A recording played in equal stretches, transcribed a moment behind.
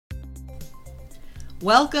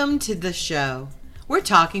Welcome to the show. We're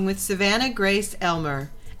talking with Savannah Grace Elmer,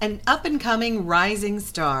 an up-and-coming rising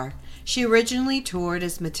star. She originally toured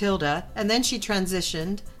as Matilda, and then she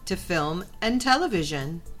transitioned to film and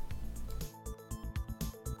television.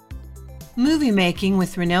 Movie Making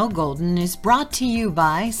with Renelle Golden is brought to you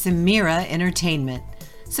by Samira Entertainment,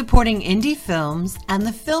 supporting indie films and the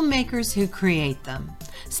filmmakers who create them.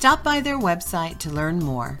 Stop by their website to learn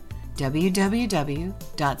more.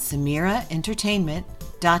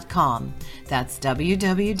 www.samiraentertainment.com. That's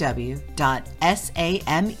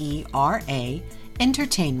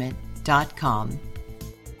www.samiraentertainment.com.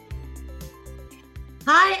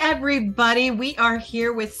 Hi, everybody. We are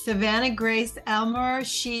here with Savannah Grace Elmer.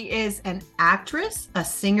 She is an actress, a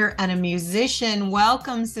singer, and a musician.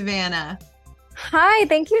 Welcome, Savannah. Hi,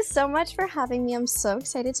 thank you so much for having me. I'm so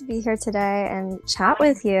excited to be here today and chat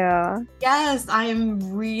with you. Yes, I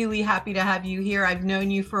am really happy to have you here. I've known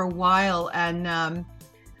you for a while and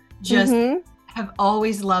just have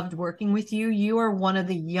always loved working with you. You are one of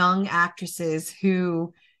the young actresses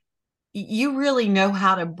who you really know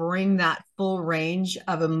how to bring that full range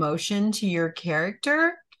of emotion to your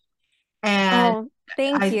character. And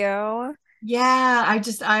thank you. Yeah,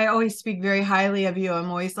 I always speak very highly of you. I'm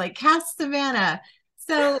always like, cast Savannah.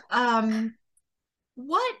 So,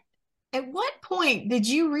 at what point did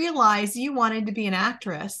you realize you wanted to be an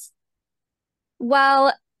actress?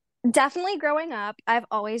 Well, definitely growing up, I've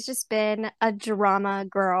always just been a drama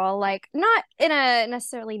girl, like not in a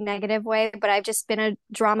necessarily negative way, but I've just been a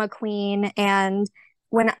drama queen. And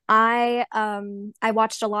when I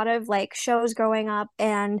watched a lot of like shows growing up,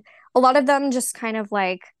 and a lot of them just kind of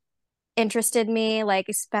like interested me, like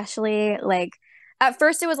especially like at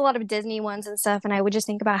first it was a lot of Disney ones and stuff, and I would just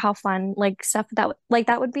think about how fun like stuff that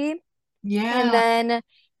would be. And Yeah. then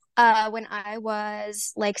when I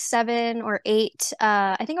was like 7 or 8,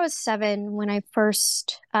 I think I was 7 when I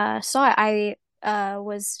first saw it. I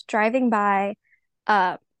was driving by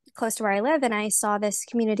close to where I live, and I saw this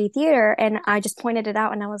community theater, and I just pointed it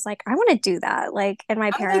out, and I was like, I want to do that. Like, and my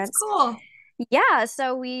Oh, that's parents, cool. yeah,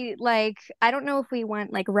 so we like, I don't know if we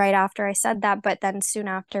went like right after I said that, but then soon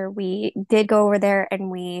after we did go over there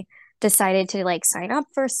and we decided to like sign up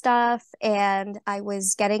for stuff. And I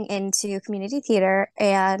was getting into community theater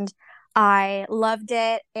and I loved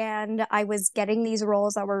it. And I was getting these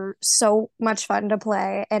roles that were so much fun to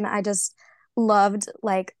play. And I just loved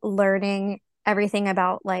like learning everything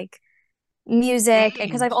about like music. And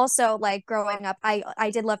because I've Stage. also like growing up,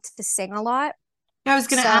 I did love to sing a lot. I was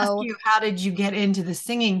going to ask So you, how did you get into the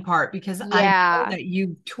singing part? Because I know yeah. that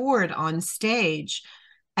you toured on stage,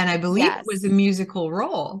 and I believe it was a Yes. musical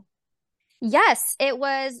role. Yes, it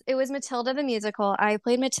was Matilda the musical. I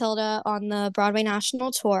played Matilda on the Broadway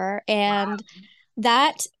national tour, and Wow.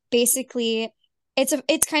 that basically it's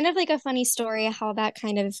kind of like a funny story how that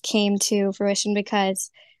kind of came to fruition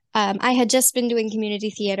because I had just been doing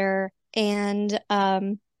community theater, and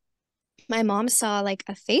my mom saw like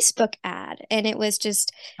a Facebook ad, and it was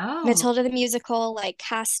just Oh, Matilda the musical like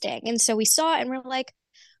casting. And so we saw it and we're like,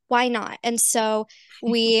 why not? And so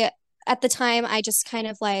we at the time I just kind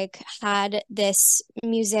of like had this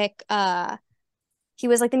music he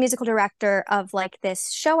was like the musical director of like this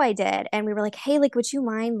show I did, and we were like, hey, like would you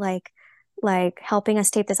mind like helping us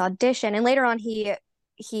tape this audition? And later on he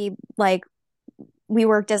like we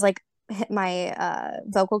worked as like my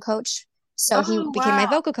vocal coach. So he oh, became my wow.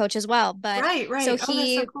 vocal coach as well. But Right, so right. Oh, that's so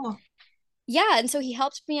he cool. yeah, and so he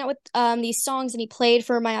helped me out with these songs, and he played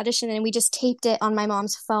for my audition, and we just taped it on my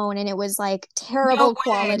mom's phone, and it was like No terrible way.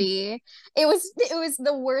 quality. It was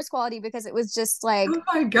the worst quality because it was just Oh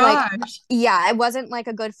my like gosh. yeah, it wasn't like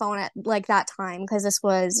a good phone at like that time because this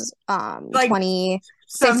was Like some years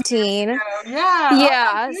 2015. ago. Yeah. Oh my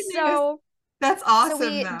Yeah, goodness. That's so awesome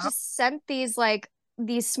we though. just sent these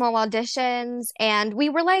small auditions, and we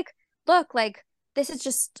were like, look, like this is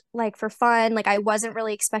just like for fun. Like I wasn't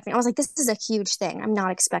really expecting. I was like, this is a huge thing. I'm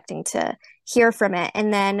not expecting to hear from it.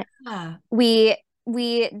 And then Yeah. we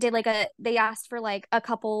did like a they asked for like a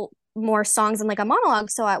couple more songs and like a monologue,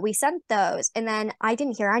 so we sent those, and then I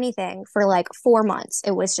didn't hear anything for like 4 months.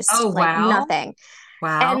 It was just Oh, like wow. nothing.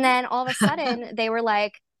 Wow. And then all of a sudden they were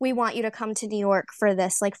like, we want you to come to New York for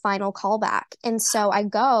this like final callback. And so I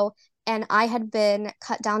go, and I had been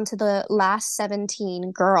cut down to the last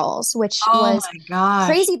 17 girls, which Oh was my gosh.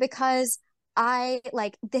 crazy because I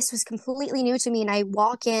like this was completely new to me. And I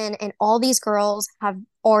walk in, and all these girls have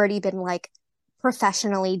already been like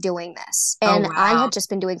professionally doing this. Oh, And I wow. had just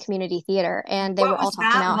been doing community theater, and they What were all was talking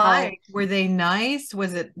that about how like? Were they nice?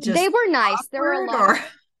 Was it they just were nice. There were a awkward lot of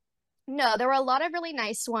or? No, there were a lot of really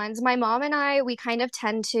nice ones. My mom and I, we kind of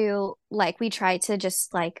tend to like, we try to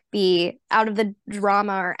just like be out of the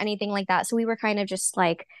drama or anything like that. So we were kind of just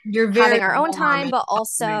like You're very having our own warm time, and but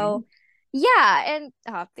also, welcoming. yeah. And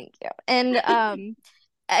oh, thank you.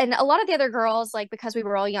 And a lot of the other girls, like, because we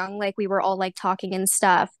were all young, like, we were all like talking and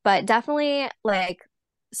stuff, but definitely like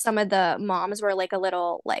some of the moms were like a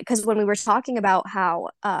little like, because when we were talking about how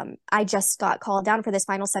I just got called down for this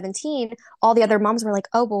final 17, all the other moms were like,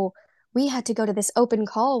 oh, well, we had to go to this open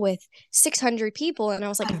call with 600 people. And I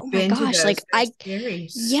was like, oh I've my been to gosh, those. like, They're scary.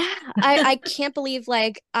 yeah, I can't believe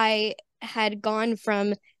like I had gone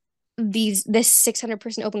from this 600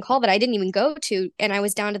 person open call that I didn't even go to, and I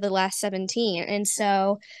was down to the last 17. And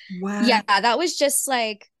so, Wow. yeah, that was just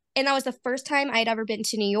like, and that was the first time I'd ever been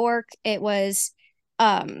to New York.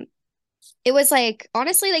 Um, it was like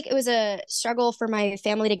honestly like it was a struggle for my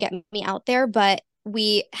family to get me out there, but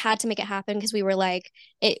we had to make it happen because we were like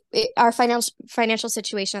our financial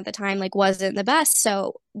situation at the time like wasn't the best,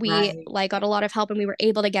 so we Right. like got a lot of help and we were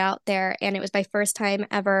able to get out there, and it was my first time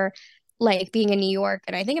ever like being in New York,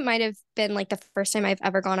 and I think it might have been like the first time I've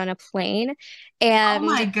ever gone on a plane, Oh and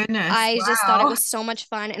my goodness. I just thought it Wow. was so much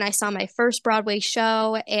fun, and I saw my first Broadway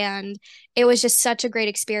show, and it was just such a great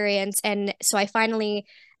experience. And so I finally,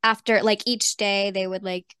 after like each day they would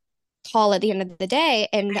like call at the end of the day,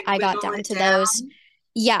 and They I got whittle down it to those. down.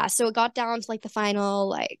 Yeah, so it got down to like the final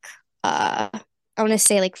like I want to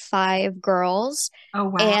say like five girls. Oh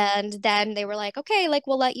wow. And then they were like, okay, like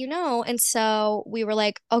we'll let you know. And so we were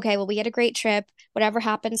like, okay, well, we had a great trip. Whatever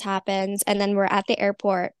happens, happens. And then we're at the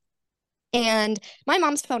airport, and my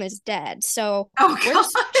mom's phone is dead. So Oh we're God.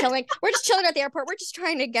 just chilling. We're just chilling at the airport. We're just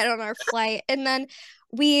trying to get on our flight. And then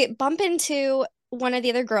we bump into one of the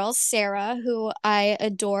other girls, Sarah, who I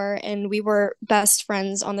adore, and we were best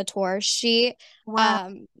friends on the tour. Wow.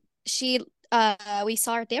 Um, she, we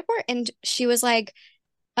saw her at the airport, and she was like,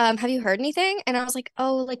 have you heard anything? And I was like,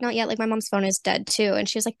 oh, like not yet. Like my mom's phone is dead too. And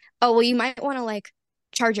she was like, oh, well, you might want to like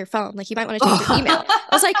charge your phone. Like you might want to check your email.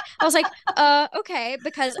 I was like, okay,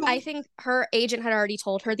 because I think her agent had already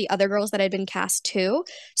told her the other girls that had been cast too.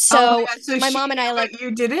 Oh my So God. So my she mom and I knew, like, but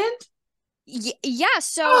you didn't? yeah.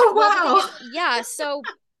 So Oh well, the thing is, wow. yeah. So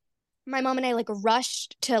my mom and I like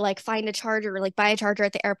rushed to like find a charger or like buy a charger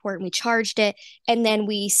at the airport, and we charged it, and then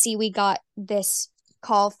we got this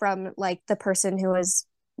call from like the person who was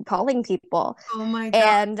calling people, Oh my God.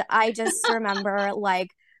 and I just remember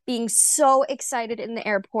like being so excited in the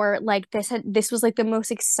airport, like this was like the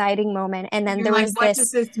most exciting moment. And then You're there like, was what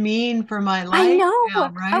does this, this mean for my I life know.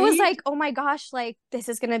 now, I was right? like, oh my gosh, like this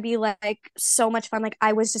is gonna be like so much fun. Like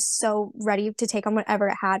I was just so ready to take on whatever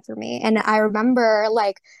it had for me. And I remember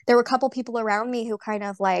like there were a couple people around me who kind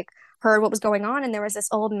of like heard what was going on, and there was this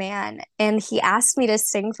old man, and he asked me to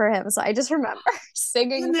sing for him. So I just remember In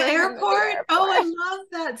singing the for him in the airport? Oh, I airport. love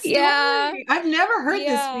that Yeah. story. I've never heard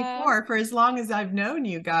this Yeah. before for as long as I've known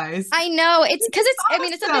you guys. I know it's This because is I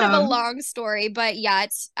mean, it's a bit of a awesome. long story, but yeah,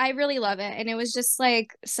 I really love it. And it was just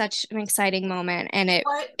like such an exciting moment.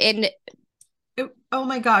 What? And Oh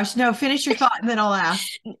my gosh. No, finish your thought and then I'll ask.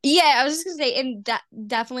 yeah, I was just gonna say, and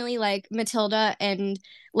definitely like Matilda and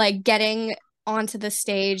like getting onto the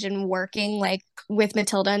stage and working like with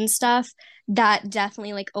Matilda and stuff, that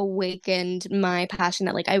definitely like awakened my passion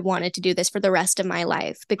that like I wanted to do this for the rest of my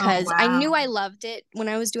life, Oh, because I knew wow. I loved it when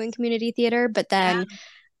I was doing community theater, but Yeah. then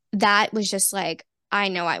that was just like, I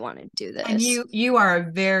know I want to do And this. you are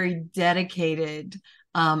a very dedicated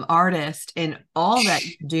artist in all that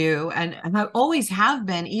you do, and I always have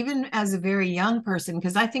been, even as a very young person,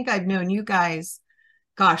 because I think I've known you guys,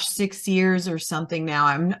 gosh, 6 years or something now.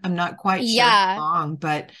 I'm not quite sure how Yeah. long,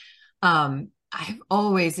 but I've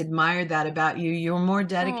always admired that about you. You're more Oh,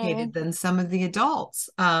 dedicated than some of the adults.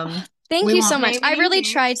 thank We you so won't much. name I any really names.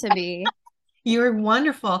 try to be. You're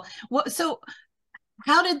wonderful. Well, so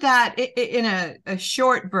how did that, in a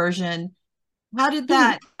short version, how did Mhm.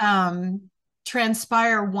 that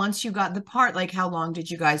transpire once you got the part? Like, how long did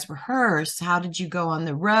you guys rehearse? How did you go on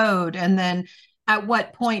the road? And then at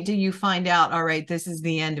what point do you find out, all right, this is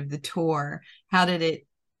the end of the tour? How did it,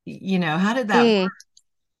 how did that work? Mm.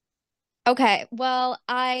 Okay. Well,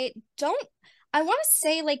 I want to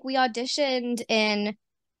say like we auditioned in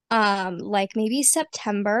like maybe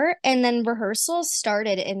September, and then rehearsals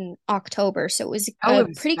started in October. So it was Oh, a it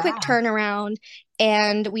was pretty quick fast. turnaround,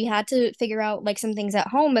 and we had to figure out like some things at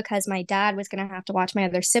home because my dad was going to have to watch my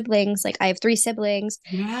other siblings. Like I have three siblings,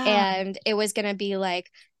 Yeah, and it was going to be like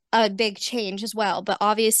a big change as well. But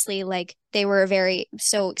obviously like they were very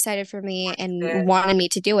so excited for me and the wanted me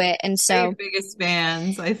to do it. And so biggest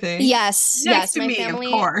fans, I think. yes, Next yes, to my me, of family.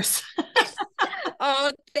 course.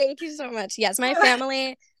 Oh, thank you so much. Yes, my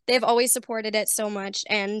family. they've always supported it so much.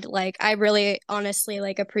 And like I really honestly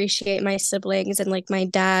like appreciate my siblings and like my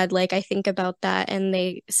dad. Like I think about that and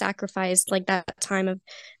they sacrificed like that time of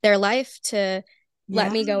their life to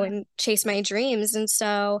let Yeah. me go and chase my dreams. And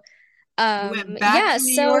so You went back yeah, to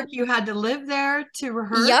New York. so You had to live there to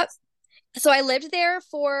yep. rehearse. So I lived there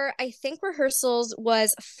for, I think rehearsals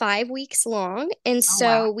was 5 weeks long. And Oh,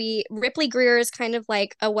 wow. so Ripley Greer is kind of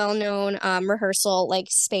like a well-known rehearsal like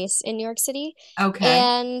space in New York City.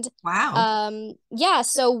 Okay. And Wow. yeah,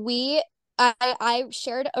 so I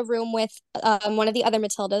shared a room with one of the other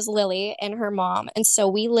Matildas, Lily, and her mom. And so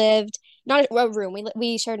we lived, not a room,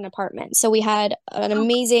 we shared an apartment. So we had an Oh,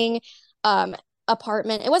 amazing um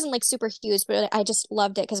apartment. It wasn't like super huge, but I just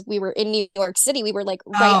loved it because we were in New York City. We were like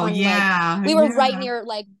right oh, on like yeah. we were right Yeah. near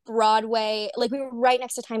like Broadway. Like we were right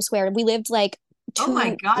next to Times Square. We lived like Oh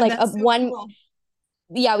my two God, like a that's so one cool.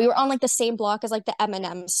 yeah, we were on like the same block as like the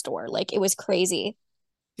M&M store. Like it was crazy.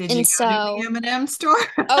 Did you And go to the so M&M store?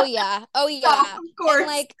 oh yeah. Oh Oh, yeah. of And course.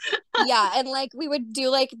 like yeah, and like we would do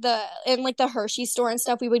like the in like the Hershey store and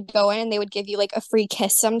stuff, we would go in and they would give you like a free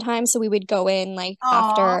kiss sometimes. So we would go in like Oh,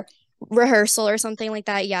 after rehearsal or something like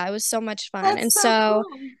that. Yeah, it was so much fun. that's And so so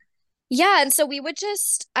cool. yeah, and so we would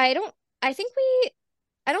just I think we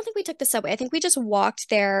I don't think we took the subway. I think we just walked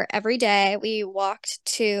there every day. We walked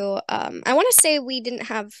to I want to say we didn't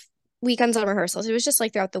have weekends on rehearsals. It was just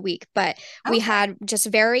like throughout the week, but we Okay. had just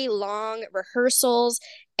very long rehearsals.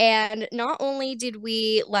 And not only did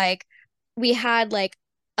we had like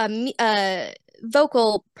a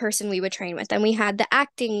vocal person we would train with, then we had the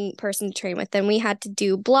acting person to train with, then we had to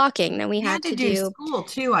do blocking, then You had to do school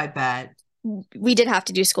too, I bet. we did have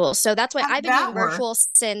to do school. So that's why How did that work?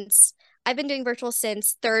 I've been doing virtual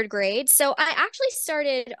since third grade. So I actually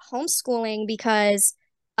started homeschooling because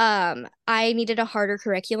I needed a harder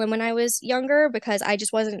curriculum when I was younger because I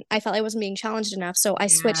felt I wasn't being challenged enough. So I Yeah.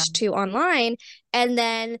 switched to online and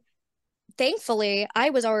then thankfully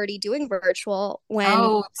I was already doing virtual when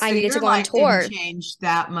Oh, I so needed to your go on life didn't tour. change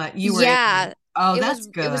that much. You were able to. Yeah, Oh, that's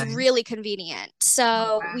it was good. really convenient.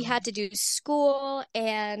 Oh, So we wow. had to do school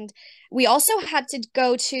and we also had to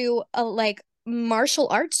go to a like martial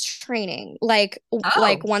arts training like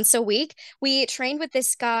Oh, once a week. We trained with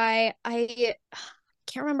this guy. I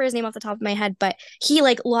can't remember his name off the top of my head, but he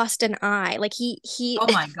like lost an eye. Like he oh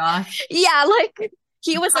my gosh. yeah, like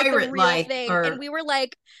he was like the Pirate real like, thing and or we were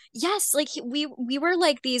like yes, like we were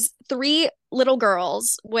like these three little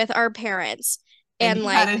girls with our parents and and you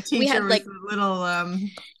had like a we teacher had was like a little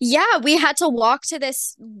yeah, we had to walk to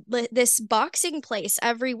this boxing place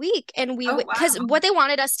every week and we oh would because wow. what they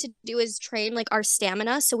wanted us to do is train like our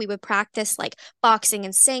stamina so we would practice like boxing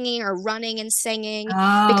and singing or running and singing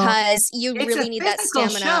Oh, because you it's a really need that physical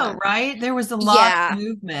show, stamina. right? There was a lot of Yeah.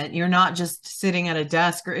 movement. You're not just sitting at a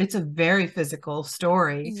desk, or it's a very physical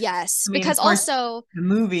story. Yes, I mean, of because course, also the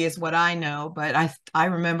movie is what I know, but I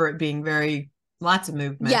remember it being very lots of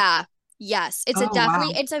movement. yeah. Yes, Oh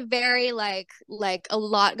wow. it's a very like a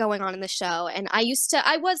lot going on in the show and I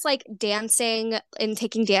was like dancing and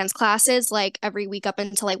taking dance classes like every week up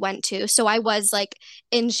until I went to. So I was like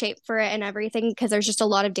in shape for it and everything because there's just a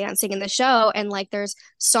lot of dancing in the show and like there's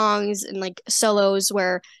songs and like solos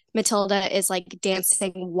where Matilda is like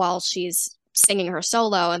dancing while she's singing her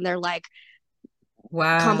solo and they're like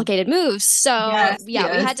Wow. complicated moves. So Yes, yeah,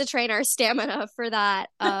 we yes. had to train our stamina for that.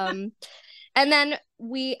 And then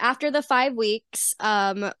after the 5 weeks,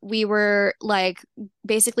 we were like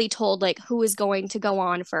basically told like who was going to go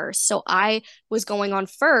on first. So I was going on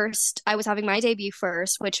first. I was having my debut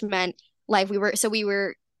first, which meant like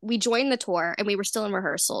we joined the tour and we were still in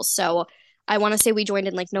rehearsals. So I want to say we joined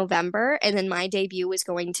in like November, and then my debut was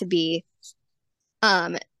going to be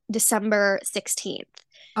um December 16th.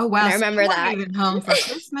 Oh And wow. I So you remember weren't that. even home for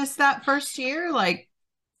Christmas that first year? Like,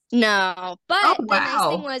 No, oh but the nice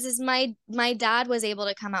thing wow. was is my dad was able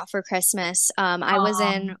to come out for Christmas. I was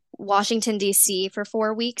in Um, Washington D.C. for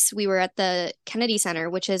 4 weeks. We were at the Kennedy Center,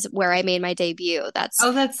 which is where I made my debut.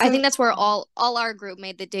 oh, that's I so think that's where cool. all our group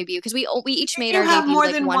made the debut because we each Did made you our have debut more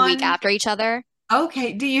like than 1 week one? after each other.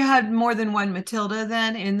 Okay. Do you have more than one Matilda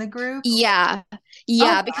then in the group? Yeah.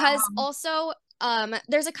 Oh Yeah, because wow. also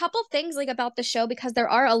there's a couple things like about the show because there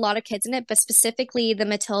are a lot of kids in it, but specifically the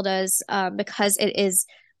Matildas because it is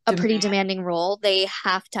a pretty Demand. demanding role. They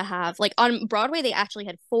have to have like on Broadway they actually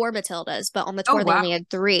had four Matildas, but on the Oh tour they wow. only had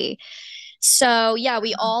three. So yeah,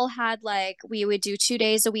 we all had like we would do 2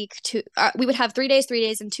 days a week. We would have 3 days, 3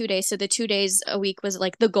 days, and 2 days. So the 2 days a week was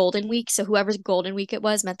like the golden week. So whoever's golden week it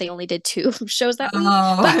was meant they only did two shows that week.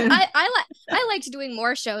 But Oh, I liked doing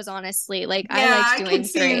more shows, honestly. Like I Yeah, liked I could doing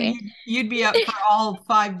see you. three. You'd be up for all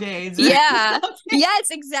 5 days, right? Yeah. Yes,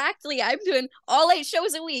 exactly. I'm doing all 8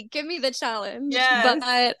 shows a week. Give me the challenge. Yes.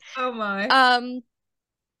 But Oh my. um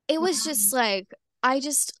it was Wow. just like I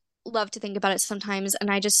just love to think about it sometimes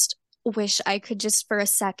and I just wish I could just for a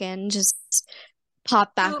second just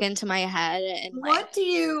pop back So into my head and like what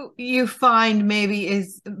do you find maybe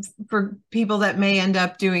is for people that may end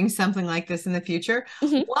up doing something like this in the future?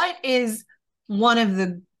 mhm. What is one of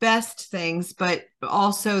the best things, but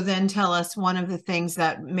also then tell us one of the things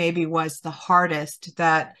that maybe was the hardest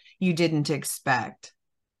that you didn't expect?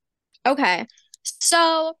 Okay.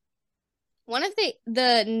 So one of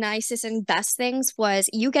the nicest and best things was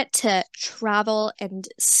you get to travel and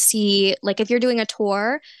see, like if you're doing a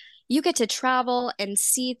tour, you get to travel and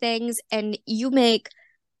see things and you make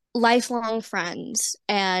lifelong friends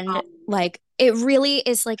and like it really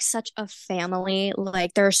is like such a family.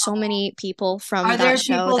 Like there are so many people from Are that there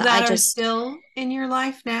show people that I that are just still in your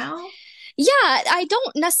life now? yeah, I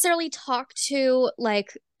don't necessarily talk to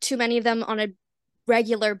like too many of them on a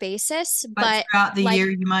regular basis, But but throughout the like year,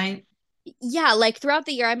 you might. yeah, like throughout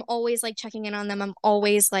the year, I'm always like checking in on them. I'm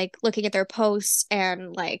always like looking at their posts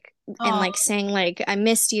and Oh, like saying like I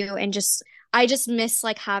missed you and just I just miss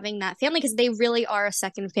like having that family because they really are a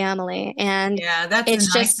second family and yeah, that's the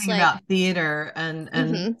it's nice just thing like about theater and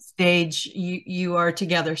mhm. stage. You are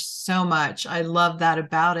together so much. I love that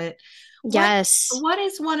about it. What Yes. what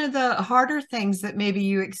is one of the harder things that maybe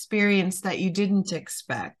you experienced that you didn't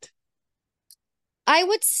expect? I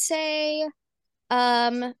would say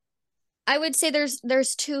um I would say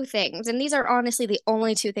there's two things and these are honestly the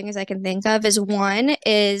only two things I can think of is one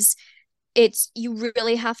is it's you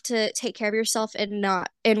really have to take care of yourself and not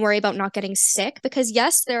and worry about not getting sick because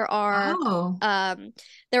yes Oh,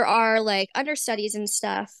 there are like understudies and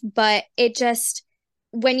stuff but it just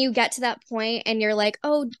when you get to that point and you're like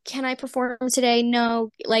oh can I perform today no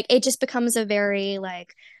like it just becomes a very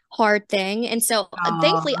like hard thing and so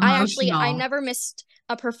thankfully I emotional. never missed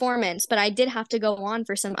a performance but I did have to go on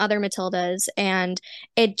for some other Matildas and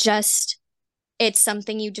it just it's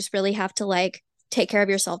something you just really have to like take care of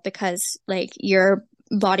yourself because like your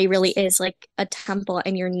body really is like a temple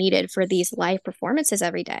and you're needed for these live performances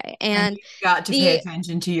every day. And And you've got to pay the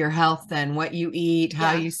attention to your health then, what you eat,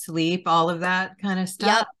 how yeah, you sleep, all of that kind of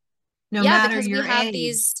stuff, yep. no Yeah, matter because we your have age.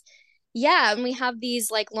 these yeah, and we have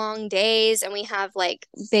these like long days and we have like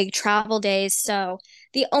big travel days. So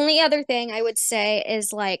the only other thing I would say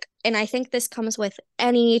is like, and I think this comes with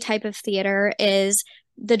any type of theater, is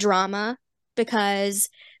the drama because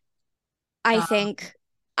I Uh, think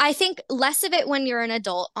I think less of it when you're an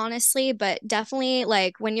adult, honestly, but definitely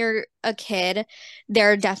like when you're a kid,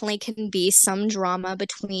 there definitely can be some drama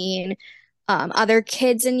between other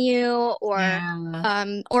kids and you yeah.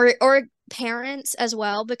 or parents as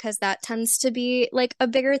well because that tends to be like a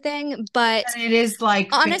bigger thing. But And it is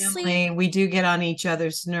like honestly, family. We do get on each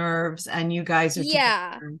other's nerves, and you guys are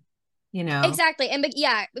yeah. together, you know. Exactly. And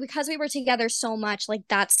yeah, because we were together so much, like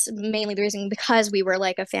that's mainly the reason because we were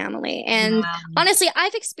like a family. And Yeah. honestly,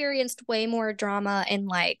 I've experienced way more drama in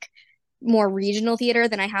like more regional theater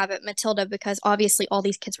than I have at Matilda because obviously all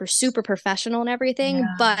these kids were super professional and everything.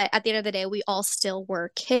 Yeah. But at the end of the day, we all still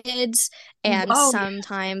were kids. And Oh, yeah.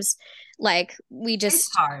 sometimes like we It's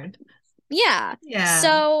just, hard. yeah.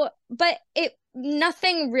 Yeah. So, but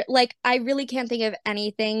nothing like I really can't think of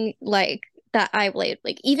anything like that I like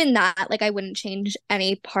even that like I wouldn't change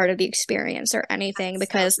any part of the experience or anything That's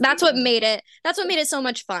so because sweet. that's what made it so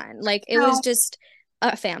much fun. Like it was No, just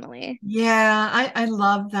a family. yeah, I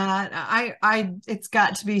love that. It's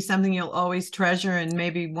got to be something you'll always treasure, and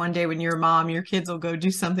maybe one day when you're a mom, your kids will go do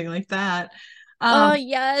something like that. Oh Um,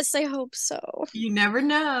 yes, I hope so. you never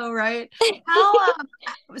know, right? How,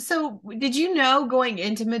 so did you know going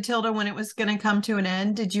into Matilda when it was going to come to an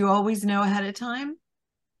end? Did you always know ahead of time?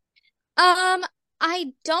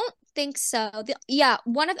 I don't think so. Yeah,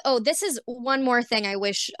 one of oh, this is one more thing I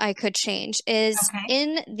wish I could change is Okay.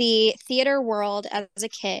 in the theater world as a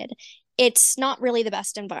kid, it's not really the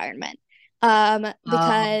best environment. Oh,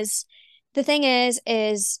 Because the thing is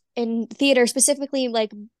in theater, specifically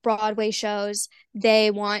like Broadway shows,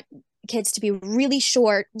 they want kids to be really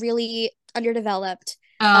short, really underdeveloped.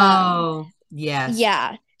 Um, oh, yes.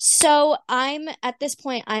 yeah. So I'm at this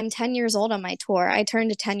point, I'm 10 years old on my tour. I turned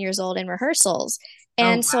to 10 years old in rehearsals.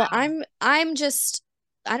 Oh, And so wow. I'm just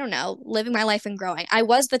I don't know, living my life and growing. I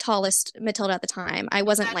was the tallest Matilda at the time. I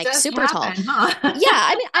wasn't That like does super tall. happen, huh? Yeah,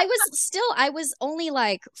 I mean, I was only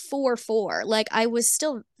like 4'4". Like I was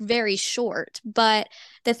still very short. But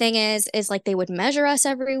the thing is like they would measure us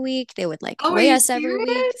every week. They would like Oh, are weigh you us every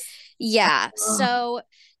week. serious? Yeah. Oh, So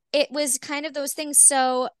it was kind of those things.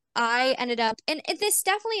 So I ended up, and this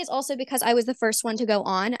definitely is also because I was the first one to go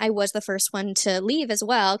on. I was the first one to leave as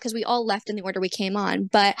well, because we all left in the order we came on.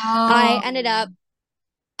 But I ended Oh, up,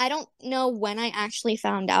 I don't know when I actually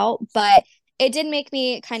found out, but it did make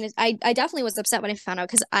me kind of, I definitely was upset when I found out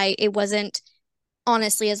because it wasn't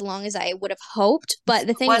honestly as long as I would have hoped. so But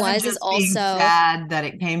the it thing wasn't was, is just being also, sad that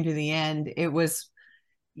it came to the end. It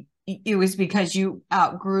was because you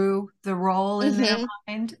outgrew the role in their mhm.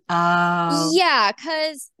 mind. Oh, Yeah,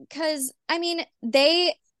 cause I mean,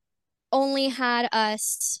 they only had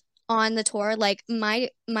us on the tour. Like my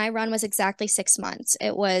run was exactly 6 months.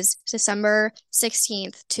 It was December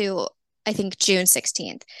 16th to I think June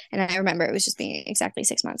 16th. And I remember it was just being exactly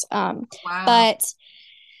 6 months. wow. But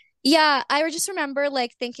yeah, I just remember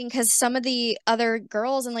like thinking because some of the other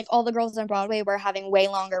girls and like all the girls on Broadway were having way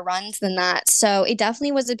longer runs than that. So it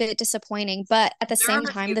definitely was a bit disappointing. But at the same Nerve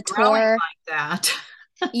of time, you the growing tour, like that.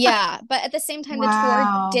 yeah, but at the same time, the tour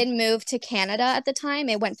Wow. did move to Canada at the time.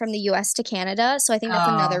 It went from the US to Canada. So I think that's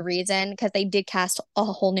another Oh, reason because they did cast a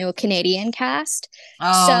whole new Canadian cast.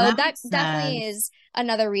 oh, So that that makes definitely sense. is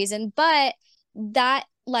another reason. But that,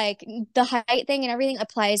 like, the height thing and everything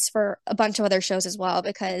applies for a bunch of other shows as well.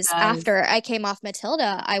 It Because does. after I came off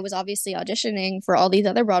Matilda, I was obviously auditioning for all these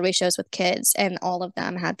other Broadway shows with kids, and all of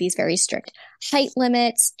them had these very strict height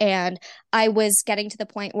limits. And I was getting to the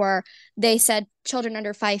point where they said children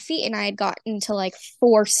under 5 feet, and I had gotten to like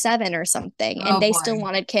 4'7" or something, and Oh they still boy.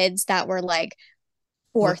 wanted kids that were like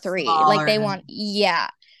four Look three. Like smaller they and want, yeah.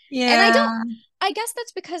 And yeah. I guess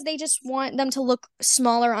that's because they just want them to look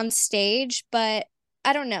smaller on stage, but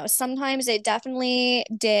I don't know. Sometimes it definitely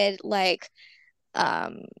did like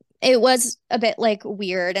um it was a bit like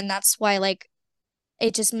weird, and that's why like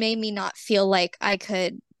it just made me not feel like I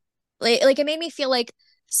could like it made me feel like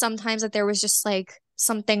sometimes that there was just like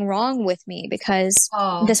something wrong with me because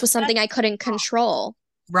Oh, this was something I that's couldn't control.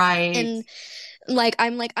 right. And like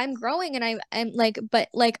I'm growing, and I'm like, but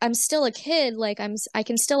like I'm still a kid, like I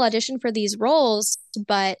can still audition for these roles.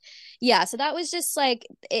 But yeah, so that was just like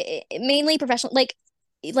mainly professional,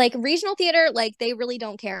 like regional theater, like they really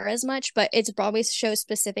don't care as much, but it's Broadway shows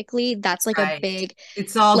specifically, that's like a Right. big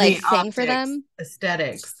It's all like the thing for optics, them.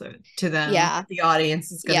 aesthetics to them, what Yeah. the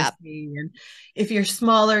audience is going to Yeah. see. And if you're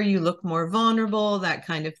smaller, you look more vulnerable, that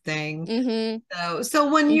kind of thing. Mm-hmm.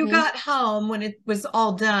 So when you Mm-hmm. got home, when it was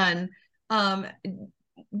all done, um,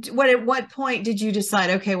 at what point did you decide,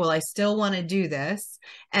 okay, well, I still want to do this?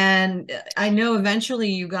 And I know eventually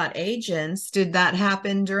you got agents. Did that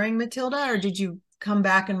happen during Matilda, or did you come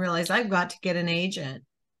back and realize I've got to get an agent?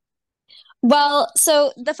 Well,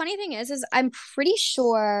 so the funny thing is I'm pretty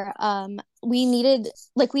sure we needed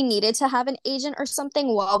to have an agent or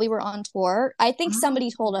something while we were on tour. I think Oh, somebody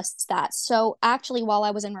told us that. So actually while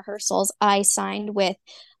I was in rehearsals, I signed with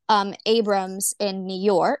Abrams in New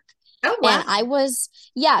York. oh And wow.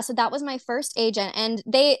 yeah, so that was my first agent. And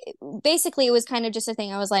they basically, it was kind of just a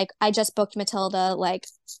thing. I was like, I just booked Matilda, like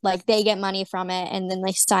they get money from it and then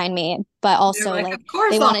they sign me. But They're also like, like of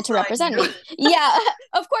they course I'll wanted to sign represent you. me. Yeah,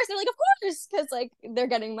 of course. They're like, of course, because like they're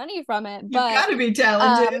getting money from it. You've But got to be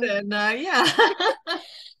talented, um and yeah.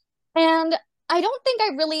 and I don't think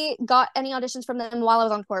I really got any auditions from them while I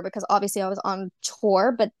was on tour because obviously I was on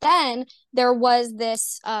tour. But then there was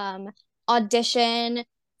this audition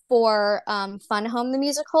for Fun Home the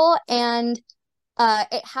musical, and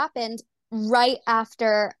it happened right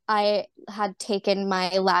after I had taken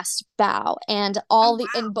my last bow, and Oh all the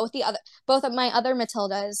wow. and both of my other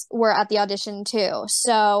Matildas were at the audition too.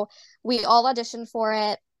 So we all auditioned for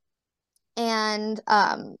it, and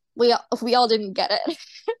we all didn't get it.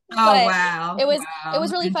 Oh But wow. it was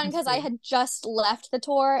Wow. really fun because I Interesting. had just left the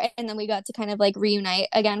tour, and then we got to kind of like reunite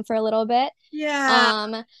again for a little bit. Yeah.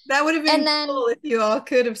 Um, That would have been and then cool if you all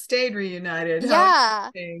could have stayed reunited. How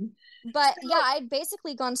yeah, interesting. but So, yeah, I'd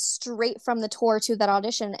basically gone straight from the tour to that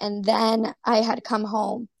audition, and then I had come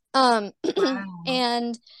home. wow.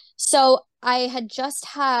 And so I had just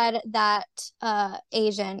had that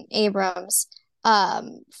agent Abrams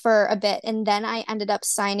for a bit, and then I ended up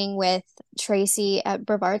signing with Tracy at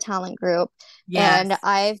Brevard Talent Group, and Yes.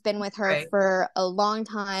 I've been with her Great. for a long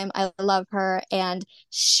time. I love her, and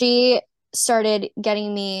she started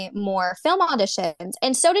getting me more film auditions,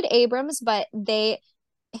 and so did Abrams, but they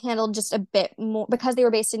handled just a bit more because they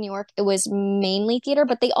were based in New York. It was mainly theater,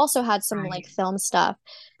 but they also had some like Right. film stuff.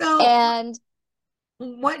 So And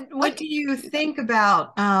what oh, do you think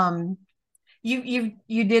about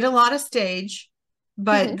you did a lot of stage,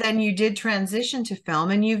 but mhm, then you did transition to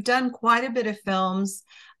film, and you've done quite a bit of films,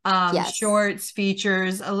 yes. shorts,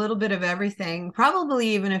 features, a little bit of everything, probably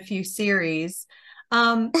even a few series.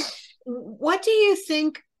 Um, what do you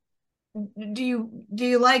think? do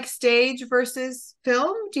you like stage versus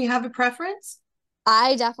film? Do you have a preference?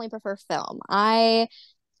 I definitely prefer film.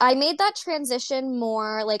 I made that transition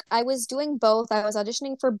more like I was doing both. I was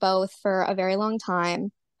auditioning for both for a very long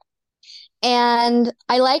time. And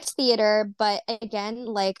I liked theater, but again,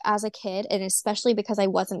 like as a kid, and especially because I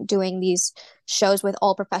wasn't doing these shows with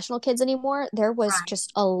all professional kids anymore, there was Right.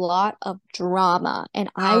 just a lot of drama, and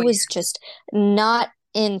I Oh was yeah. just not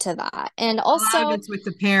into that. And A lot of also, it's with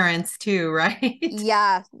the parents too, right?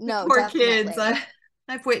 yeah, The no, poor kids. definitely.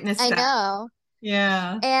 I've witnessed I that. know.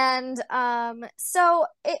 Yeah. And so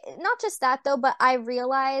not just that though, but I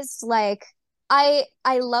realized like I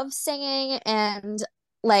love singing and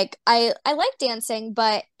like I like dancing,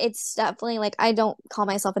 but it's definitely like I don't call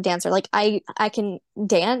myself a dancer. Like I can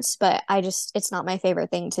dance, but I just it's not my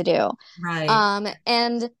favorite thing to do. Right.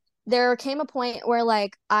 And there came a point where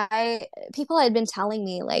like I people had been telling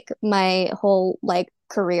me like my whole like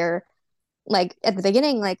career like at the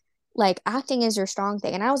beginning like acting is your strong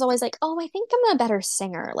thing, and I was always like, oh, I think I'm a better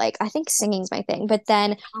singer, like I think singing's my thing. But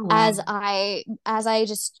then Oh wow. as I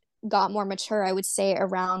just got more mature, I would say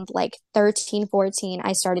around like 13, 14,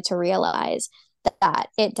 I started to realize that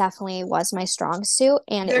it definitely was my strong suit,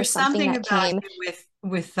 and it was There's something something that about came. you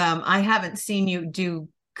with I haven't seen you do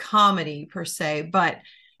comedy per se, but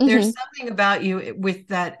there's Mhm. something about you with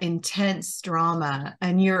that intense drama,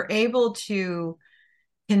 and you're able to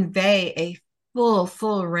convey a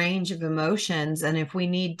full range of emotions. And if we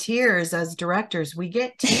need tears as directors, we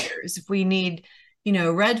get tears. If we need,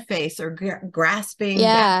 red face or grasping,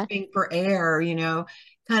 Yeah, gasping for air,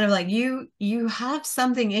 kind of like you have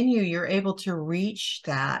something in you, you're able to reach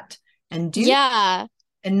that and do. yeah,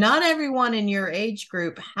 And not everyone in your age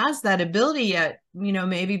group has that ability yet,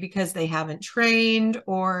 maybe because they haven't trained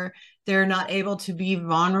or they're not able to be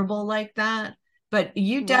vulnerable like that. But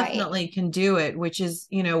you right. definitely can do it, which is,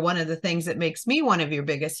 one of the things that makes me one of your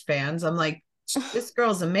biggest fans. I'm like, this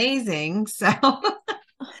girl's amazing. So,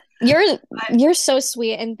 You're you're so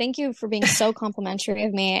sweet, and thank you for being so complimentary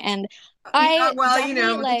of me. And yeah, I well,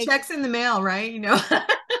 definitely the like check's in the mail, right?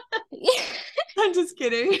 I'm just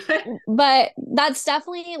kidding. but that's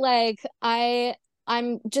definitely like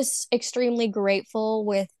I'm just extremely grateful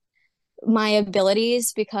with my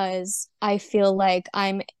abilities because I feel like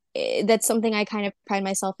that's something I kind of pride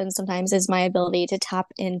myself in sometimes is my ability to tap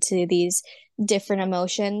into these different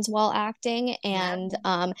emotions while acting. Yeah. And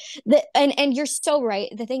and you're so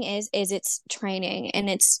right. The thing is it's training, and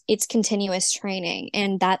it's continuous training,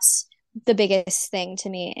 and that's the biggest thing to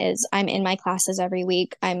me is I'm in my classes every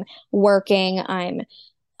week. I'm working,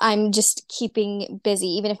 I'm just keeping busy.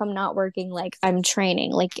 Even if I'm not working, like I'm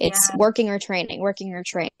training. Like it's Yeah. working or training.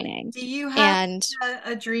 Do you have And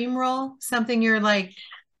a dream role? Something you're like,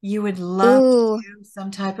 you would love to ooh, do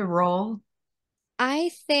some type of role? I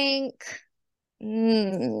think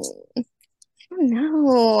mm, I don't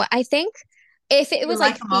know. I think if it You was like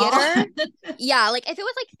like them all? theater, yeah, like if it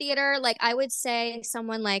was like theater, like I would say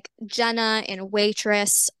someone like Jenna in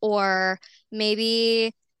Waitress, or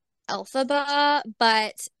maybe Elphaba,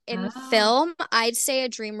 but in Oh, film, I'd say a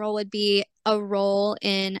dream role would be a role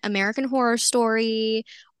in American Horror Story,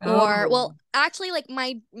 or oh, well, actually, like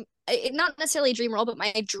not necessarily a dream role, but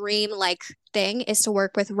my dream like thing is to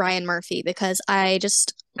work with Ryan Murphy because I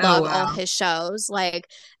just oh, love all wow. his shows. Like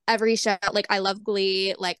every show, like I love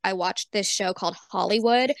Glee. Like I watched this show called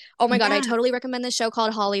Hollywood. Oh my God, I Yes. totally recommend this show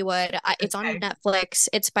called Hollywood. It's on Okay. Netflix.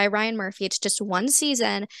 It's by Ryan Murphy. It's just one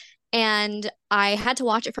season, and I had to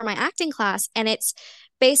watch it for my acting class, and it's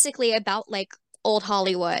basically about like old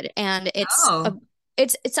Hollywood, and Oh,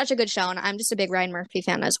 it's such a good show, and I'm just a big Ryan Murphy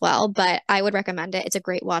fan as well, but I would recommend it. It's a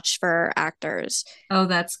great watch for actors. oh,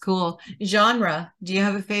 that's cool. Genre. Do you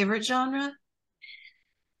have a favorite genre?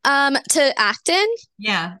 To act in,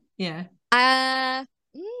 Yeah, yeah. uh,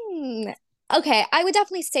 mm, okay, I would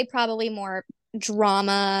definitely say probably more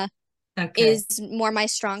drama Okay. is more my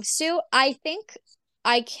strong suit. I think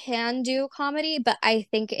I can do comedy, but I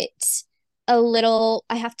think it's a little,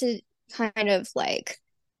 I have to kind of like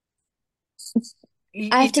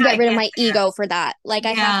I You have to get gotta rid of get my there. ego for that. Like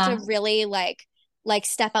I have to Yeah. really like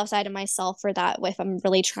step outside of myself for that if I'm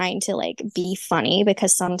really trying to like be funny,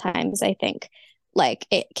 because sometimes I think like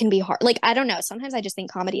it can be hard. Like I don't know, sometimes I just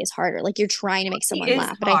think comedy is harder. Like you're trying to make It someone is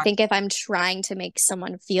laugh, but I hard. think if I'm trying to make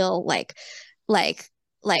someone feel like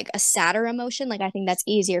like a sadder emotion, like I think that's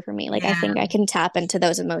easier for me. Like I Yeah. think I can tap into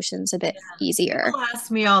those emotions a bit Yeah. easier. People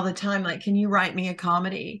ask me all the time, like, can you write me a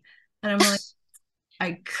comedy? And I'm like,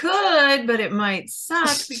 I could, but it might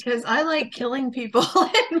suck because I like killing people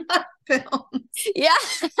in my films. Yeah,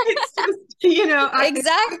 It's just, I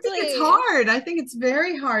think it's exactly. hard. I think it's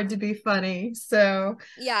very hard to be funny. So,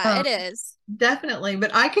 Yeah, um, it is. definitely.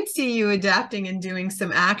 But I could see you adapting and doing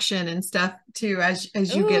some action and stuff too as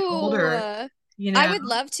you get Ooh, older, you I know, would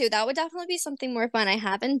love to. That would definitely be something more fun. I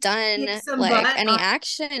haven't kick done some like butt. any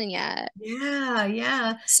action yet. Yeah,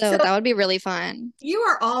 yeah. So So that would be really fun. you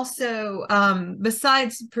are also,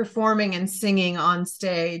 besides performing and singing on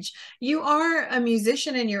stage, you are a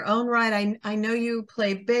musician in your own right. I know you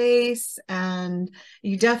play bass and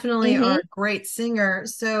you definitely are Hmm. a great singer.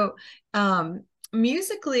 So,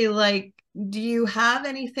 musically, like, do you have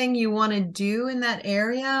anything you want to do in that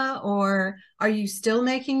area, or are you still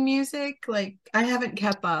making music? Like, I haven't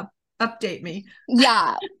kept up. Update me.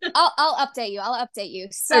 Yeah, I'll update you. I'll update you.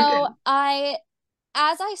 So Okay.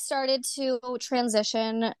 as I started to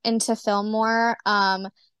transition into film more,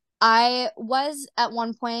 I was at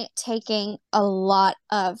one point taking a lot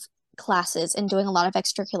of classes and doing a lot of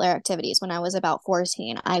extracurricular activities when I was about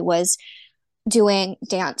 14. I was doing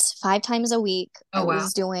dance 5 times a week. Oh,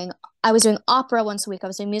 wow. I was doing opera once a week. I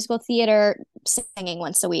was doing musical theater, singing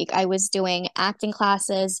once a week. I was doing acting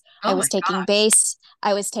classes. I Oh my was taking gosh. bass.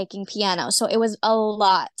 I was taking piano. So it was a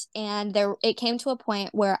lot. And it came to a point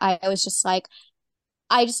where I was just like,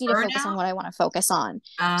 I just need to focus on Burnout? what I want to focus on.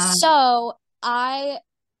 Uh, So I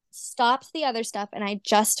stopped the other stuff and I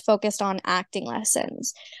just focused on acting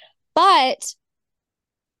lessons. But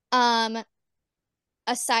um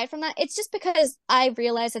aside from that, it's just because I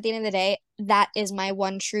realized at the end of the day, that is my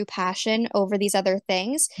one true passion over these other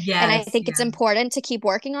things. And I yes, think it's yeah. important to keep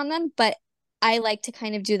working on them, but I like to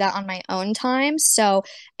kind of do that on my own time. So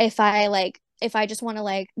if I just want to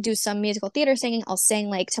like do some musical theater singing, I'll sing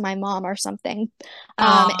like to my mom or something.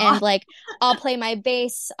 Oh, And like I'll play my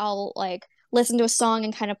bass, I'll like listen to a song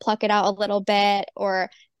and kind of pluck it out a little bit or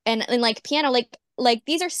and like piano, like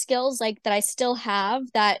these are skills like that I still have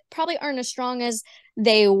that probably aren't as strong as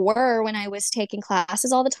they were when I was taking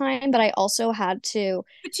classes all the time, but I also had to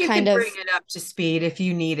but you kind could of bring it up to speed if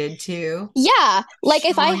you needed to. yeah, like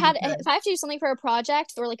Sure, you if could. I have to do something for a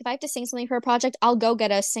project or like if I have to sing something for a project, I'll go get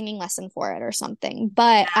a singing lesson for it or something.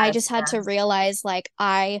 But I Yes, just had to yes. realize like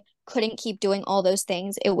I couldn't keep doing all those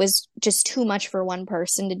things. It was just too much for one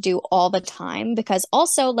person to do all the time because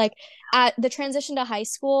also like at the transition to high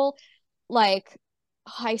school, like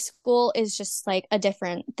high school is just like a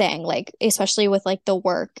different thing, like especially with like the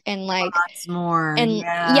work Lots more. and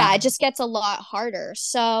Yeah. yeah, it just gets a lot harder.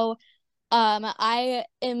 So I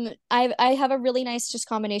have a really nice just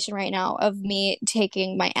combination right now of me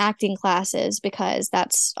taking my acting classes because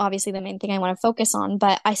that's obviously the main thing I want to focus on,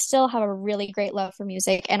 but I still have a really great love for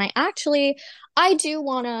music and I do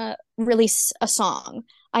want to release a song.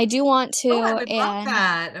 I do want Oh, I to would love and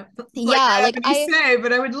that. Like yeah, I have any say,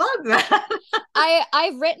 but I would love that.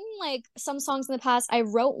 I've written like some songs in the past. I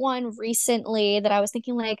wrote one recently that I was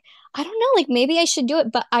thinking like I don't know, like maybe I should do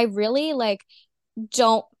it, but I really like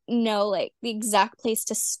don't know like the exact place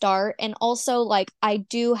to start. And also like I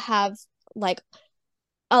do have like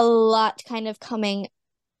a lot kind of coming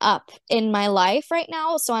up in my life right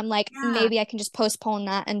now. So I'm like, Yeah. maybe I can just postpone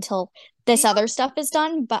that until this other stuff is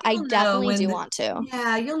done. But I You'll know definitely when do the, want to.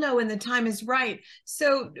 yeah, you'll know when the time is right.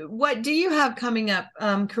 So, what do you have coming up,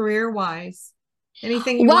 career wise?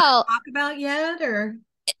 Anything you want Well, to talk about yet, or?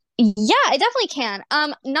 yeah, I definitely can.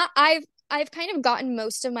 Not I've kind of gotten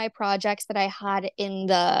most of my projects that I had in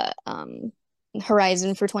the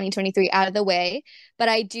horizon for 2023 out of the way, but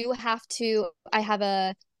I have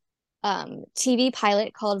a TV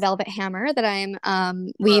pilot called Velvet Hammer that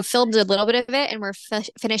we Love. filmed a little bit of it and we're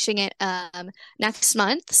finishing it next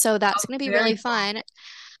month, so that's Oh, going to be really very cool. fun.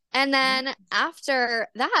 And then after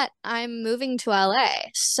that, I'm moving to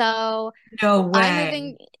LA. So No I'm way.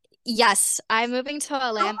 moving yes, I'm moving to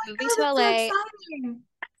LA. Oh I'm my moving God, to that's so LA. exciting.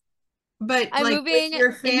 But I'm like with moving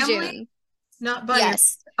your in family, June. not by your,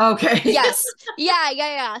 Yes. okay. Yes.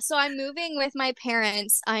 Yeah. So I'm moving with my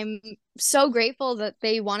parents. I'm so grateful that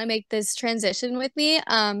they want to make this transition with me.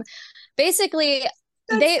 Basically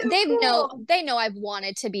That's so cool. they know I've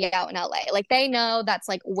wanted to be out in LA. Like they know that's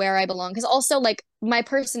like where I belong. Cause also like my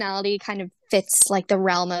personality kind of fits like the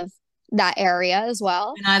realm of that area as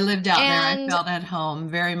well. And I lived out there. I And felt at home,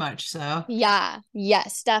 very much so. yeah,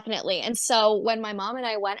 yes, definitely. And so when my mom and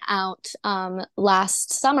I went out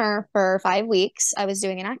last summer for 5 weeks, I was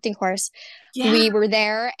doing an acting course. Yeah. We were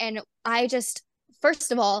there and I just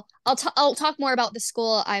first of all, I'll talk more about the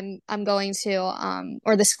school I'm going to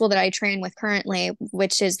or the school that I train with currently,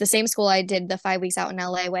 which is the same school I did the 5 weeks out in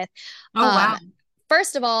LA with. Oh, Um wow.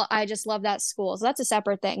 First of all, I just love that school. So that's a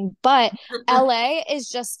separate thing. But LA is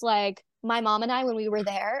just like my mom and I when we were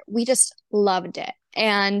there, we just loved it.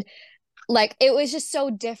 And like it was just so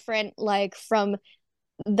different like from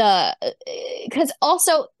the because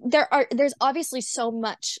also there's obviously so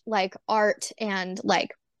much like art and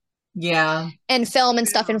like Yeah. and film and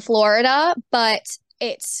stuff in Florida, but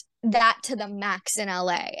it's that to the max in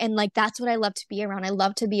LA. And like that's what I love to be around. I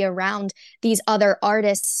love to be around these other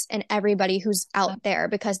artists and everybody who's out there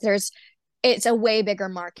because there's it's a way bigger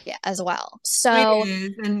market as well. It So,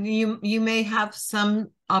 is. And you may have some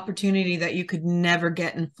opportunity that you could never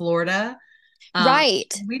get in Florida. Um,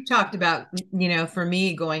 right. we've talked about, for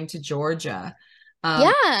me going to Georgia. Um,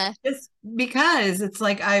 Yeah. just because it's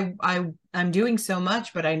like I'm doing so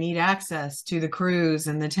much, but I need access to the crews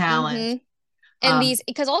and the talent. Mm-hmm. And Um, these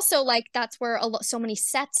because also like that's where so many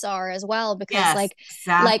sets are as well because yes, like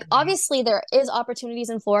exactly. obviously there is opportunities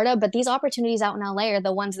in Florida but these opportunities out in LA are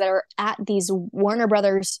the ones that are at these Warner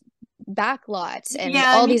Brothers backlots and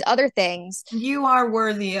Yeah, all and these other things. you are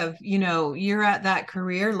worthy of, you're at that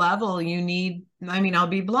career level. You need, I mean, I'll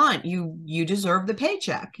be blunt, you deserve the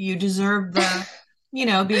paycheck. You deserve the,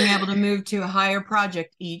 being able to move to a higher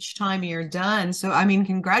project each time you're done. So, I mean,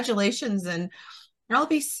 congratulations, and I'll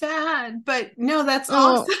be sad, but no, that's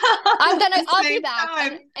Oh, awesome I'm at gonna the I'll be same back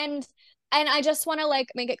time. and I just want to like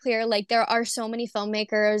make it clear like there are so many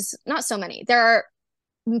filmmakers, not so many. There are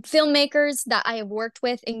filmmakers that I have worked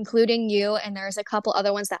with including you and there's a couple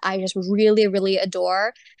other ones that I just really really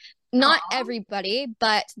adore. Not Oh, everybody,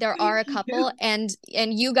 but there are thank a couple you.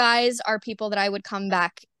 and you guys are people that I would come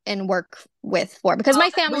back and work with for because Well,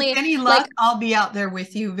 my with family any like luck, I'll be out there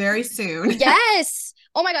with you very soon. yes.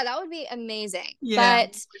 Oh my God, that would be amazing. Yeah, it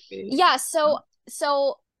But would be. yeah, so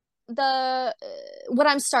the what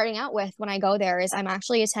I'm starting out with when I go there is I'm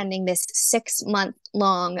actually attending this 6 month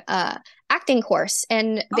long acting course.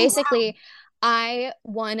 And Oh, wow. basically I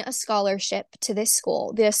won a scholarship to this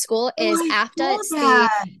school. This school Oh, is I AFTA. saw It's the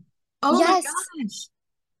that. Oh my yes. gosh.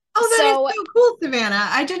 Oh, that is So so cool, Savannah.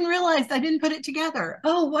 I didn't realize, I didn't put it together.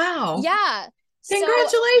 Oh, wow. yeah. So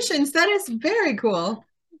Congratulations. That is very cool.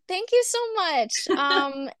 thank you so much.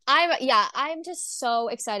 I'm just so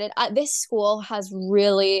excited. This school has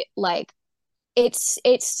really like it's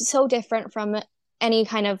so different from any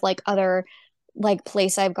kind of like other like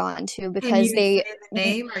place I've gone to Can because you say they the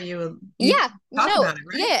name? You yeah, can talk no, about it,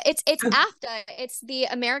 right? yeah, it's Oh, AFTA. It's the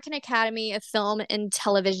American Academy of Film and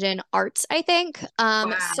Television Arts, I think. wow.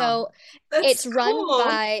 So That's it's run cool.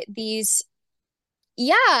 by these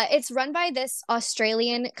yeah, it's run by this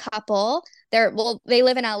Australian couple. They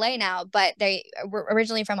live in LA now, but they were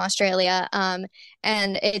originally from Australia. And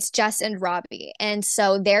it's Jess and Robbie. And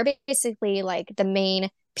so they're basically like the main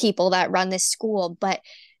people that run this school. But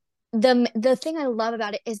the thing I love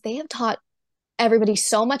about it is they have taught everybody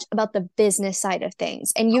so much about the business side of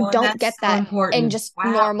things. And you Oh, and don't that's get so that in important. just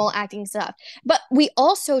Wow. normal acting stuff. But we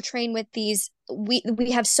also train with these we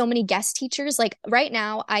have so many guest teachers. Like right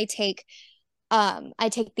now I take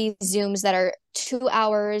these Zooms that are 2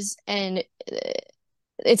 hours and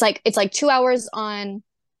it's like 2 hours on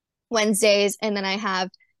Wednesdays, and then I have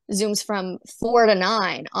Zooms from 4 to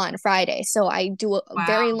 9 on Friday. So I do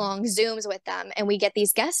very Wow. long Zooms with them, and we get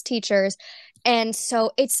these guest teachers, and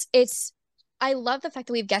so it's. I love the fact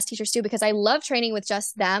that we have guest teachers too because I love training with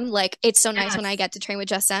just them. Like it's so nice when I Yes. get to train with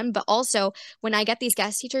just them, but also when I get these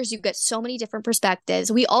guest teachers, you get so many different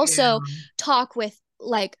perspectives. We also Yeah. talk with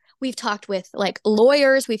like we've talked with like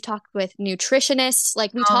lawyers, we've talked with nutritionists,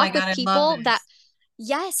 like we Oh my talk God, with I love people that this.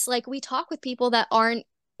 yes, like we talk with people that aren't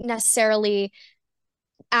necessarily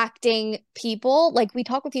acting people. Like we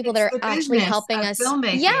talk with people that It's are the actually business helping of us.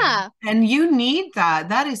 filmmaking, Yeah. and you need that.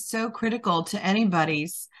 That is so critical to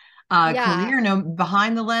anybody's Yeah. career, no,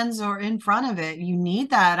 behind the lens or in front of it. You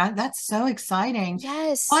need that. That's so exciting.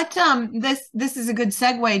 Yes. What this is a good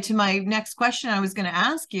segue to my next question I was going to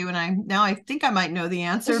ask you, and I think I might know the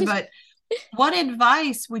answer, but what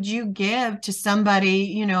advice would you give to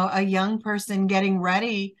somebody, a young person getting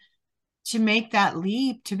ready to make that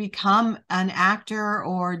leap to become an actor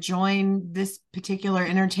or join this particular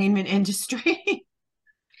entertainment industry?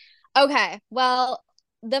 Okay. Well,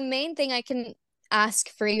 the main thing I can ask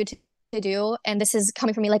for you to do, and this is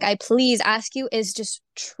coming from me, like I please ask you, is just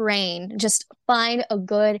train. Just find a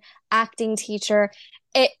good acting teacher.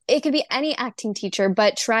 It could be any acting teacher,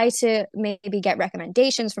 but try to maybe get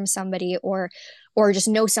recommendations from somebody or just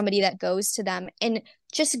know somebody that goes to them and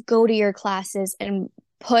just go to your classes and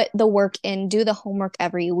put the work in, do the homework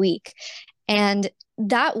every week. And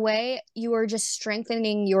that way you are just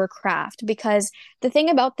strengthening your craft because the thing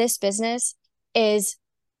about this business is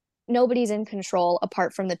nobody's in control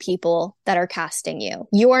apart from the people that are casting you.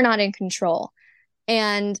 You are not in control.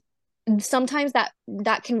 And sometimes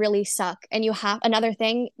that can really suck. And you have another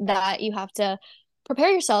thing that you have to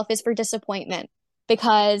prepare yourself is for disappointment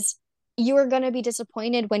because you are going to be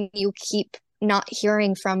disappointed when you keep not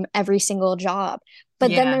hearing from every single job.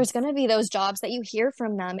 But then there's Yes. going to be those jobs that you hear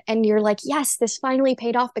from them and you're like, yes, this finally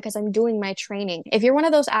paid off because I'm doing my training. If you're one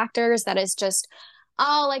of those actors that is just,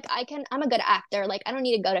 oh, like I'm a good actor. Like I don't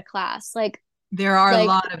need to go to class. There are a like,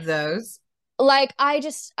 lot of those.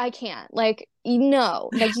 I can't. Like, you know,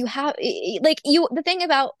 like you have, like you, the thing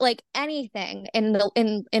about like anything in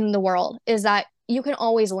the world is that you can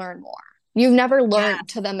always learn more. You've never learned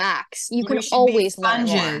to Yes. the max. You can We should be always learn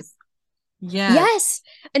more. sponges. Yes. Yes.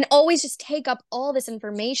 And always just take up all this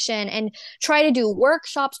information and try to do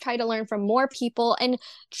workshops, try to learn from more people, and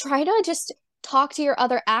try to just talk to your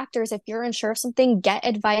other actors. If you're unsure of something, get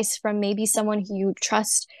advice from maybe someone who you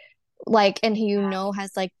trust, like, and who you know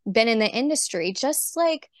has like been in the industry. Just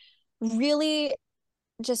like really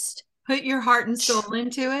just Put your heart and soul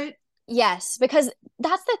into it. yes, because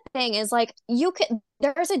that's the thing is like you can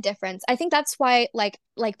there's a difference. I think that's why like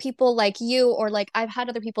people like you or like I've had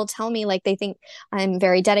other people tell me like they think I'm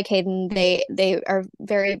very dedicated and they are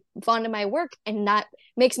very fond of my work and that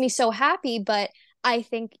makes me so happy, but I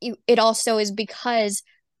think it also is because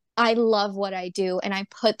I love what I do and I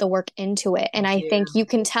put the work into it. And I think You you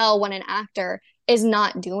can tell when an actor is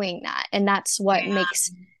not doing that. And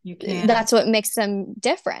can. You can. that's what makes them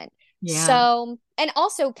different. Yeah. So, and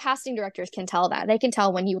also casting directors can tell that. They can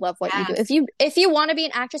tell when you love what you do. Yes. If you want to be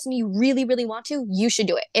an actress and you really, really want to, you should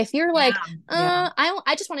do it. If you're like, Yeah. Yeah.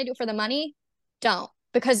 I just want to do it for the money, don't.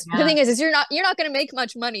 Because the Yeah. thing is you're not going to make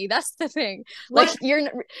much money. That's the thing. Like What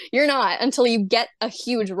you're not until you get a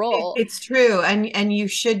huge role. it's true. And you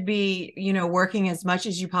should be, working as much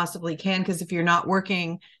as you possibly can because if you're not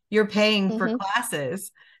working, you're paying for Hmm.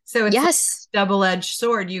 classes. So it's like Yes. a double-edged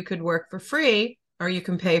sword. You could work for free or you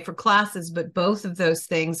can pay for classes, but both of those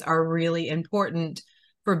things are really important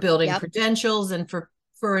for building Yep. credentials and for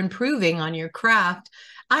improving on your craft.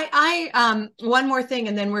 I one more thing,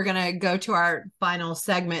 and then we're gonna go to our final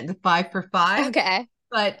segment, the 5 for 5. Okay.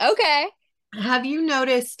 But Okay. have you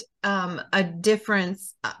noticed a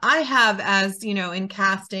difference? I have, as in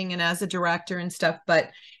casting and as a director and stuff,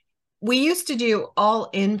 but we used to do all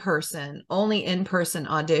in person, only in person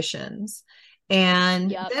auditions.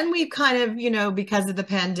 And Yep. then we've kind of, because of the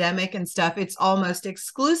pandemic and stuff, it's almost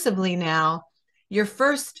exclusively now your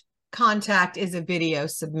first contact is a video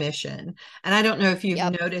submission. And I don't know if you've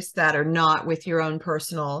Yep. noticed that or not with your own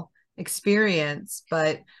personal experience,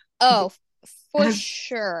 but Oh, for have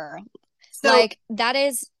sure. so, Like that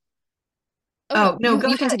is oh oh, no, no, go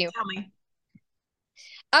you ahead. continue. Tell me.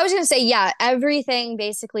 I was gonna say, yeah, everything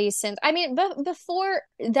basically since I mean, before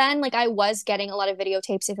then, like I was getting a lot of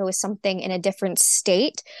videotapes if it was something in a different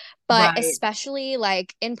state, but Right. especially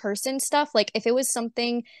like in person stuff, like if it was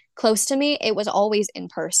something close to me, it was always in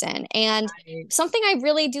person. And Right. something I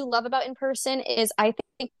really do love about in person is I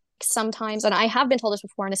think sometimes, and I have been told this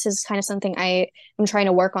before, and this is kind of something I am trying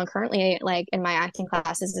to work on currently, like in my acting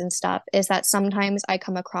classes and stuff, is that sometimes I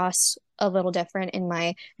come across a little different in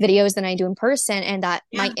my videos than I do in person, and that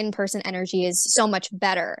my Yeah. in-person energy is so much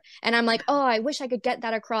better. And I'm like, oh, I wish I could get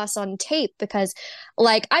that across on tape because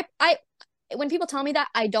like I when people tell me that,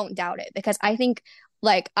 I don't doubt it because I think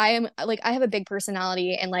like I am like I have a big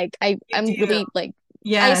personality and like You I'm do. really like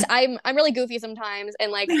Yes. I'm really goofy sometimes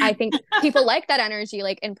and like I think people like that energy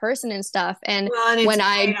like in person and stuff and Well, and it's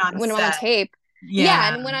great on when I'm on set. tape yeah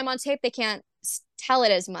Yeah. and when I'm on tape they can't tell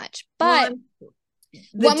it as much Well, but and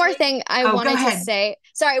the one more tape. thing I Oh, go wanted to ahead. say.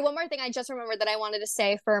 Sorry, one more thing I just remembered that I wanted to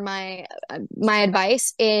say for my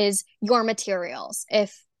advice is your materials.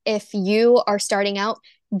 If you are starting out,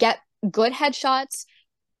 get good headshots,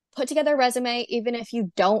 put together a resume, even if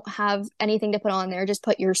you don't have anything to put on there, just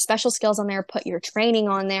put your special skills on there, put your training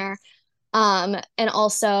on there. And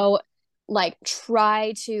also like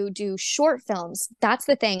try to do short films. That's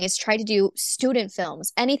the thing is try to do student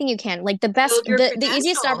films, anything you can. Like Build your the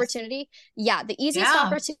easiest credentials. opportunity. Yeah, the easiest Yeah.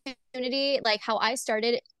 opportunity, like how I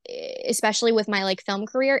started, especially with my like film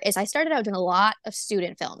career, is I started out doing a lot of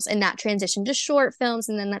student films and that transitioned to short films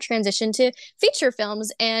and then that transitioned to feature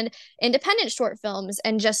films and independent short films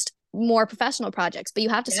and just more professional projects, but you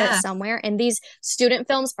have to start Yes, somewhere. And these student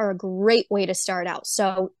films are a great way to start out.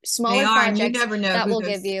 So they smaller are. And you projects never know that who will those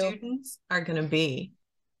give you, students are going to be.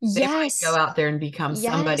 They might go yes, out there and become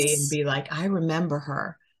somebody and yes. be like, I remember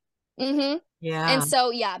her. Mm-hmm. And Yeah. so,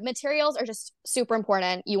 yeah, materials are just super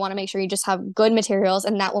important. You want to make sure you just have good materials,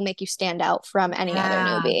 and that will make you stand out from any other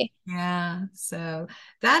Yeah. newbie. Yeah. So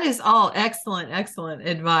that is all excellent, excellent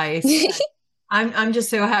advice. I'm just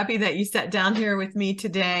so happy that you sat down here with me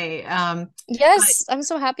today. But Yes, I'm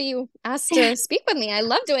so happy you asked to speak with me. I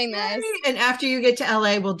love doing this. Yay. And after you get to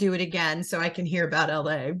LA, we'll do it again so I can hear about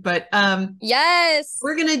LA. But Yes,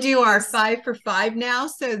 we're gonna do our please. 5 for 5 now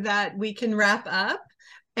so that we can wrap up.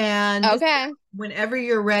 And Okay. whenever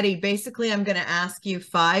you're ready, basically I'm gonna ask you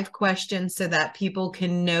 5 questions so that people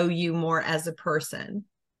can know you more as a person.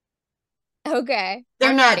 Okay.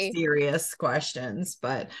 They're I'm not ready. serious questions,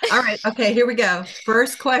 but all right. Okay, here we go.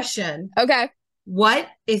 First question. Okay. What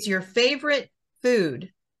is your favorite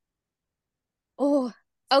food? Oh,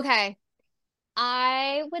 okay.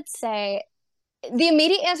 I would say the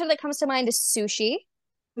immediate answer that comes to mind is sushi,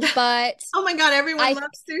 but Oh my God, everyone I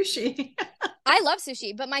loves sushi. I love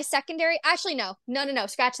sushi, but my secondary, actually, no,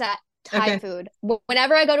 scratch that. Thai Okay. food.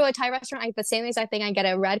 Whenever I go to a Thai restaurant, I get the same exact thing. I get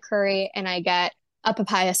a red curry and I get a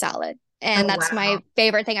papaya salad. And Oh, that's my wow.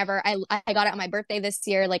 favorite thing ever. I got it on my birthday this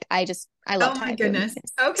year. Like I love Oh my Thai food. goodness.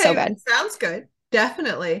 It's so Okay, good. sounds good.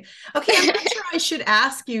 Definitely. Okay, I'm not sure I should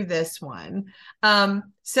ask you this one.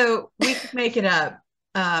 So we could make it up.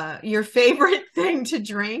 Your favorite thing to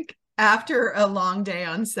drink after a long day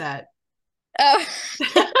on set. Oh.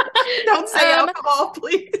 Don't say um, alcohol,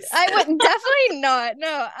 please. I would definitely not.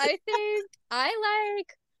 No, I think I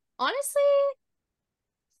like honestly,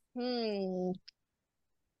 hmm,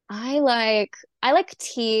 I like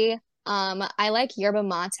tea. I like yerba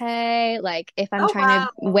mate. Like if I'm Oh, trying to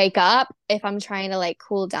wow. wake up, if I'm trying to like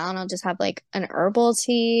cool down, I'll just have like an herbal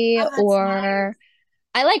tea Oh, that's nice. or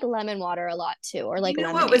I like lemon water a lot too, or You like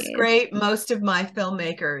know what was lemonade. great? Most of my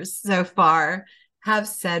filmmakers so far have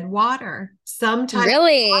said water, some type of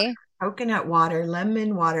Really? coconut water,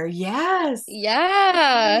 lemon water. Yes.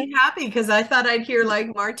 Yeah. Really happy because I thought I'd hear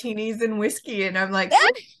like martinis and whiskey, and I'm like,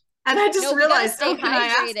 oh, and I just No, we gotta realized, oh, stay can I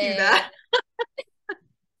ask you hydrated. that?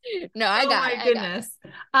 No, I Oh got my it. I got it. goodness.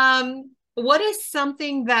 What is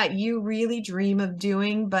something that you really dream of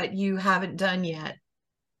doing but you haven't done yet?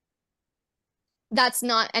 That's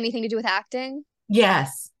not anything to do with acting.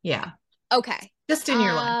 Yes. Yeah. Okay. Just in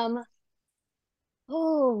your life. Um,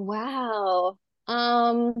 oh wow.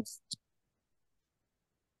 Um,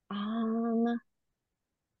 um,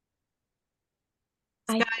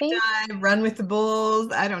 I think Skydive, run with the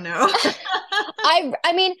bulls. I don't know.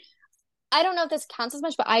 I mean, I don't know if this counts as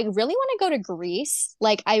much, but I really want to go to Greece.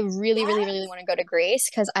 Like I really Yes. want to go to Greece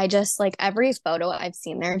because I just like every photo I've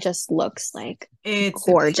seen there just looks like It's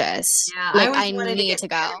amazing. gorgeous. Yeah, I Like always I wanted to need get to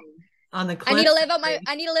go. married on the cliffs of Greece.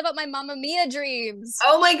 I need to live out my Mamma Mia dreams.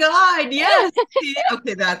 Oh my God, yes. See,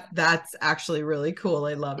 okay, that's actually really cool.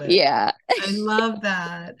 I love it. Yeah, I love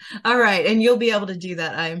that. All right, and you'll be able to do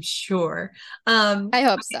that, I am sure. I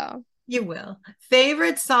hope Okay, so. you will.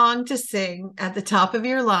 Favorite song to sing at the top of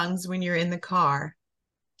your lungs when you're in the car?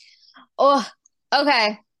 Oh,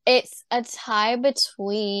 okay. It's a tie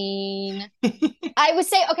between I would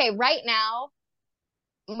say okay, right now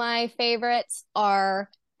my favorites are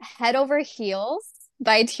Head Over Heels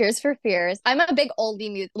by Tears for Fears. I'm a big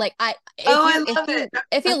oldie music. Like I Oh, I love it.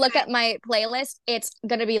 if you look Okay. at my playlist, it's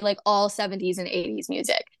gonna be like all 70s and 80s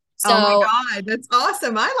music. Oh my So God, that's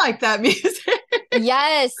awesome. I like that music.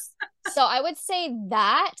 yes. So I would say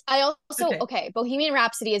that. I also Okay. okay, Bohemian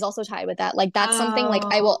Rhapsody is also tied with that. Like that's something like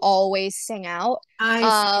I will Oh, always sing out. I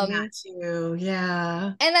sing that Um too.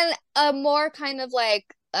 Yeah. And then a more kind of like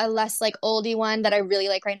a less like oldie one that I really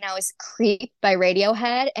like right now is Creep by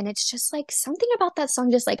Radiohead. And it's just like something about that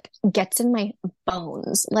song just like gets in my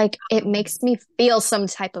bones. Like it makes me feel some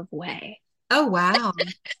type of way. Oh, wow.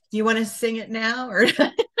 Do you want to sing it now or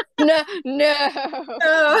No, no.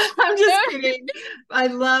 Oh, I'm just kidding. I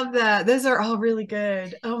love that. Those are all really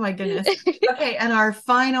good. Oh my goodness. Okay, and our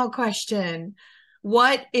final question.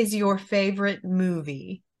 What is your favorite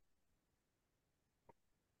movie?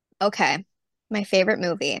 Okay. My favorite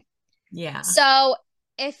movie. Yeah. So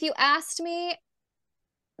if you asked me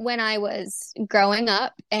when I was growing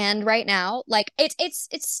up and right now, like it's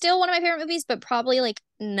still one of my favorite movies, but probably like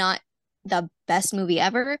not the best movie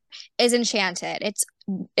ever, is Enchanted.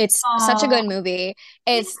 It's such a Oh, good movie.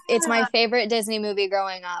 It's my yeah. favorite Disney movie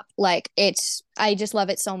growing up. Like it's I just love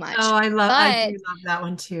it so Oh, much. I But do love that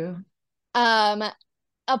one too. um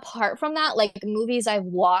apart from that, like movies I've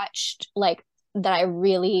watched like that I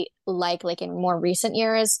really like in more recent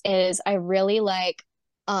years is I really like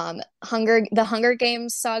the Hunger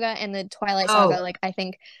Games saga and the Twilight saga. Oh, Like I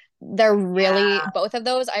think they're really yeah. both of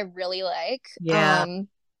those I really like. Yeah.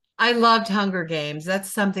 I loved Hunger Games.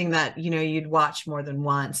 That's something that, you'd watch more than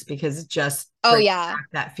once because it just Oh brings yeah. back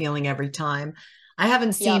that feeling every time. I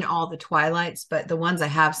haven't seen Yep. all the Twilights, but the ones I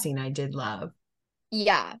have seen, I did love.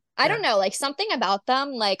 Yeah. I don't know, like something about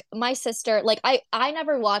them, like my sister, like I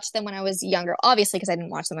never watched them when I was younger, obviously because I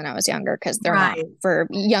didn't watch them when I was younger because they're not Right. for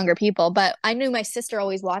younger people, but I knew my sister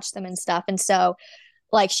always watched them and stuff. And so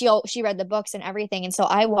like she read the books and everything. And so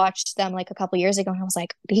I watched them like a couple years ago and I was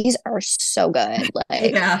like, these are so good.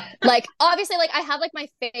 Yeah. Like obviously like I have like my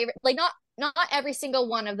favorite, like not every single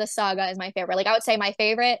one of the saga is my favorite. Like I would say my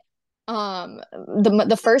favorite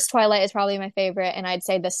the first Twilight is probably my favorite, and I'd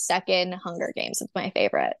say the second Hunger Games is my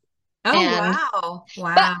favorite. Oh, And wow. but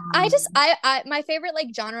Wow. I my favorite like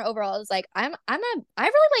genre overall is like I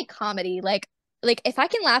really like comedy. Like if I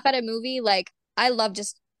can laugh at a movie, like I love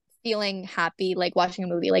just feeling happy like watching a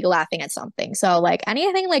movie, like laughing at something. So like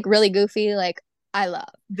anything like really goofy, like I love.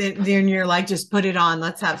 Then you're like, just put it on.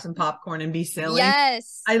 Let's have some popcorn and be silly.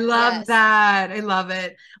 Yes. I love Yes. that. I love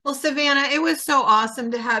it. Well, Savannah, it was so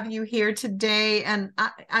awesome to have you here today. And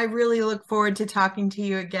I really look forward to talking to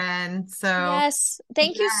you again. So, Yes.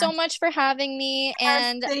 Thank you yes, so much for having me. yes,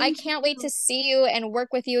 And I thank can't wait to you. see you and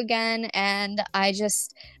work with you again. And I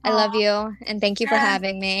love Oh, you. And thank you for yes,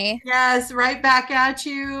 having me. yes, right back at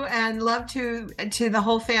you. And love to the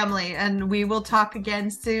whole family. And we will talk again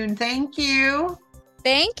soon. Thank you.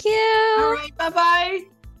 Thank All you. right. Bye-bye.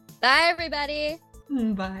 Bye, everybody.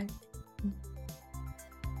 Bye.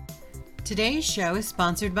 Today's show is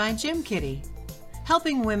sponsored by Gym Kitty,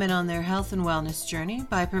 helping women on their health and wellness journey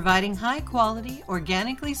by providing high-quality,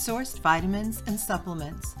 organically sourced vitamins and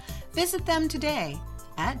supplements. Visit them today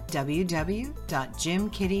at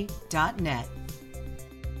www.gymkitty.net.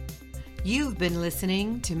 You've been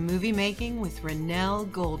listening to Movie Making with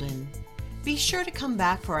Renelle Golden. Be sure to come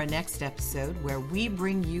back for our next episode where we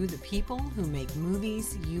bring you the people who make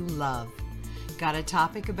movies you love. Got a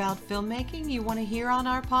topic about filmmaking you want to hear on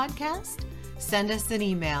our podcast? Send us an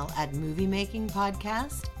email at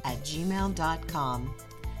moviemakingpodcast@gmail.com.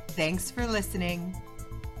 Thanks for listening.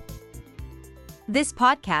 This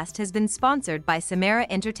podcast has been sponsored by Samara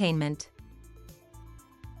Entertainment.